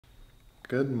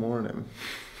Good morning.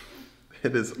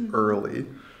 It is early.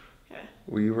 Okay.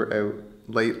 We were out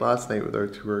late last night with our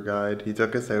tour guide. He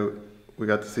took us out. We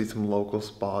got to see some local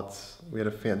spots. We had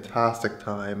a fantastic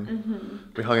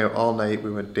time. We hung out all night. We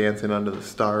went dancing under the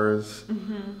stars.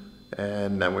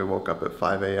 And then we woke up at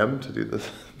 5 a.m. to do this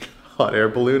hot air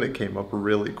balloon. It came up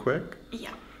really quick.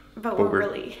 Yeah, but we're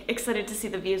really excited to see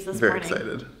the views this Very morning.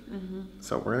 excited.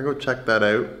 So we're going to go check that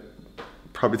out.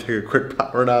 Probably take a quick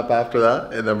power nap after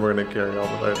that. And then we're going to carry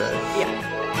on with our day. Yeah.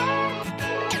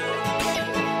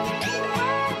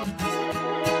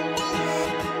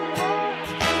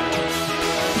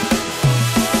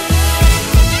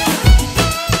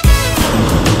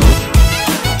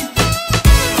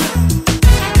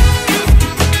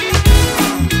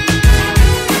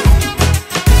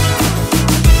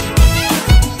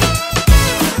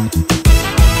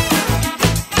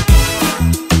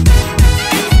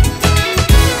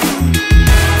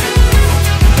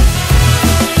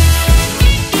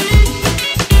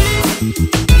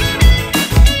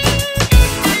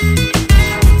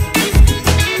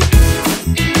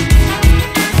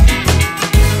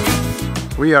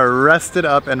 We are rested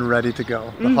up and ready to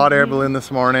go. The hot air balloon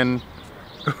this morning,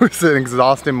 it was an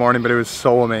exhausting morning, but it was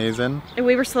so amazing.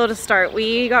 We were slow to start.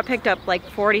 We got picked up like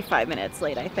 45 minutes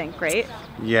late, I think, right?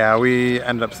 Yeah, we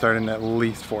ended up starting at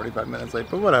least 45 minutes late,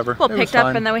 but whatever. Well, picked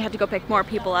up and then we had to go pick more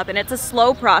people up, and it's a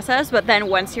slow process, but then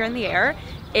once you're in the air,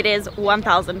 it is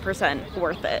 1000%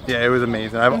 worth it. Yeah, it was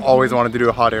amazing. I've always wanted to do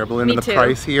a hot air balloon, Me and the too.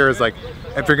 price here is like,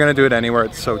 if you're gonna do it anywhere,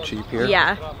 it's so cheap here.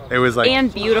 Yeah. It was like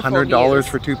And beautiful $100 views.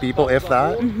 for two people, if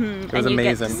that. It was And you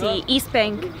amazing. get to see East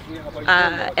Bank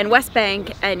and West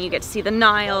Bank, and you get to see the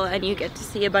Nile, and you get to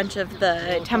see a bunch of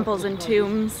the temples and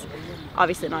tombs.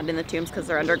 Obviously not in the tombs because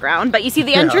they're underground, but you see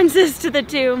the entrances to the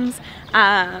tombs.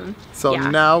 So yeah.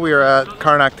 now we are at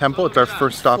Karnak Temple. It's our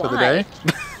first stop of the day.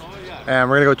 And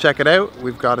we're gonna go check it out.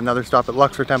 We've got another stop at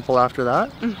Luxor Temple after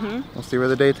that. We'll see where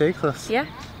the day takes us. Yeah.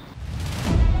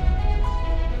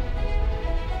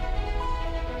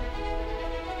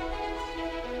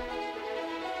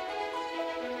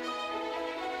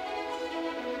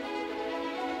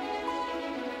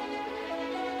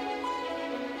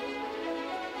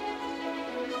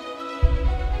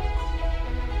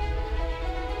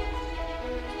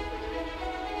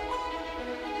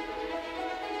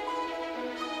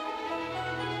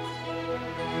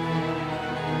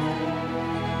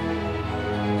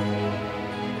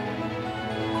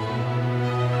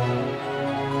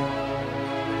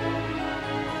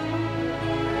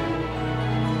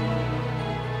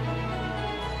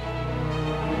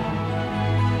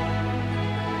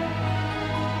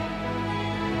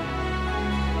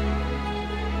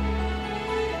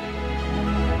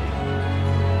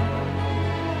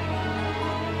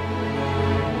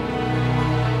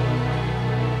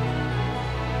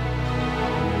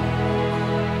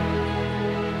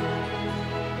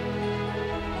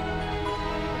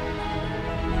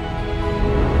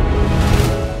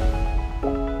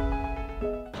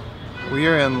 We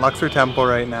are in Luxor Temple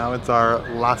right now. It's our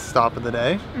last stop of the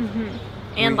day.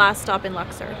 And last stop in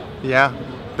Luxor. Yeah,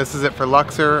 this is it for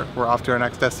Luxor. We're off to our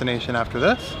next destination after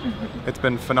this. It's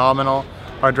been phenomenal.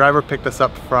 Our driver picked us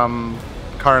up from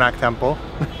Karnak Temple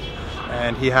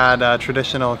and he had a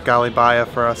traditional galibaya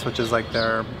for us, which is like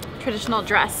their... Traditional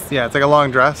dress. Yeah, it's like a long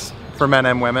dress for men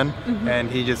and women. And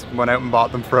he just went out and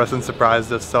bought them for us and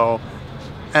surprised us. So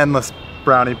endless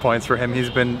brownie points for him.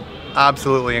 He's been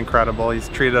absolutely incredible. He's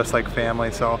treated us like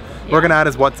family. So we're gonna add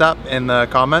his WhatsApp in the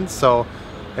comments. So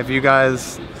if you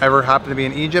guys ever happen to be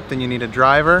in Egypt and you need a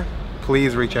driver,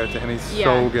 please reach out to him. He's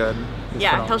so good. He's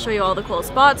phenomenal. He'll show you all the cool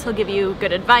spots. He'll give you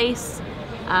good advice.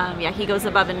 Yeah, he goes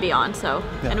above and beyond. So,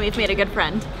 and we've made a good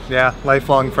friend. Yeah,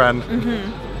 lifelong friend.